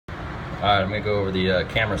Alright, I'm going to go over the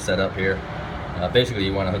camera setup here. Basically,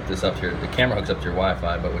 you want to hook this up to the camera hooks up to your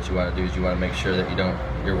Wi-Fi, but what you want to do is you want to make sure that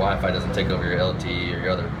your Wi-Fi doesn't take over your LTE or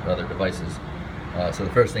your other devices. So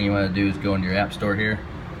the first thing you want to do is go into your app store here,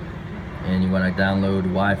 and you want to download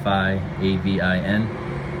Wi-Fi AVIN.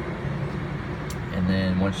 And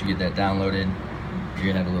then once you get that downloaded,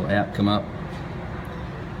 you're going to have a little app come up,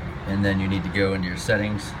 and then you need to go into your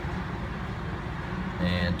settings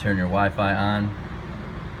and turn your Wi-Fi on.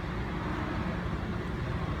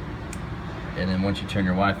 And then once you turn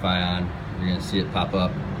your Wi-Fi on, you're going to see it pop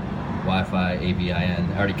up, Wi-Fi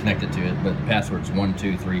AVIN. I already connected to it, but the password's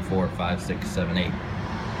 12345678.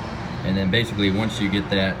 And then basically once you get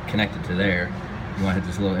that connected to there, you want to hit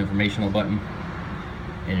this little informational button,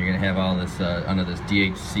 and you're going to have all this under this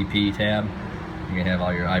DHCP tab. You're going to have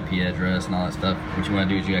all your IP address and all that stuff. What you want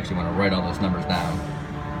to do is you actually want to write all those numbers down.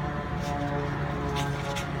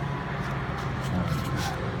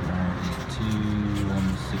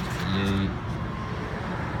 168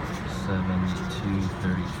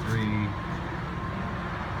 7233.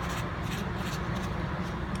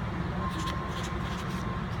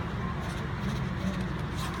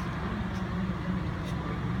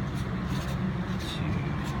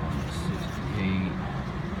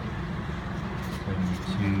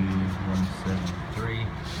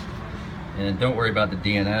 And don't worry about the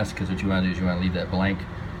DNS, because what you want to do is you want to leave that blank.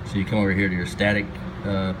 So you come over here to your static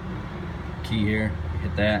key here,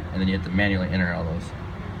 hit that, and then you have to manually enter all those.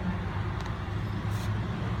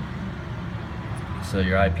 So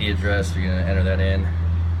your IP address, you're going to enter that in,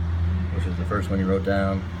 which is the first one you wrote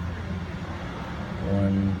down.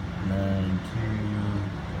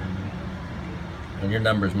 192. And your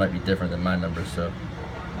numbers might be different than my numbers, so.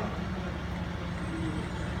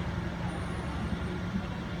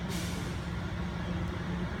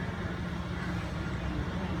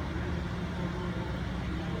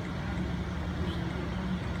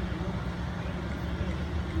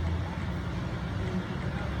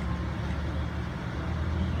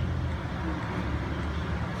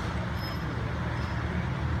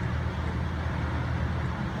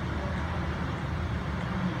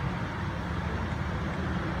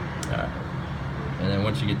 And then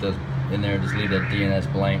once you get those in there, just leave that DNS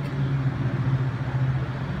blank.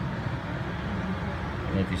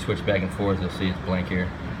 And if you switch back and forth, you'll see it's blank here.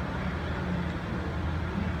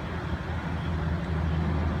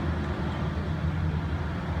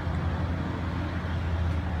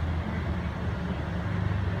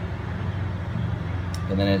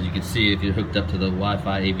 And then as you can see, if you're hooked up to the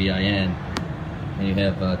Wi-Fi AVIN and you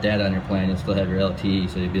have data on your plan, you'll still have your LTE,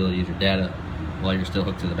 so you'll be able to use your data while you're still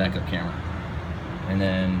hooked to the backup camera. And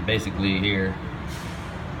then basically here,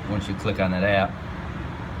 once you click on that app,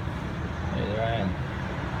 hey, there I am.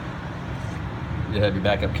 You'll have your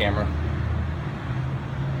backup camera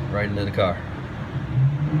right into the car.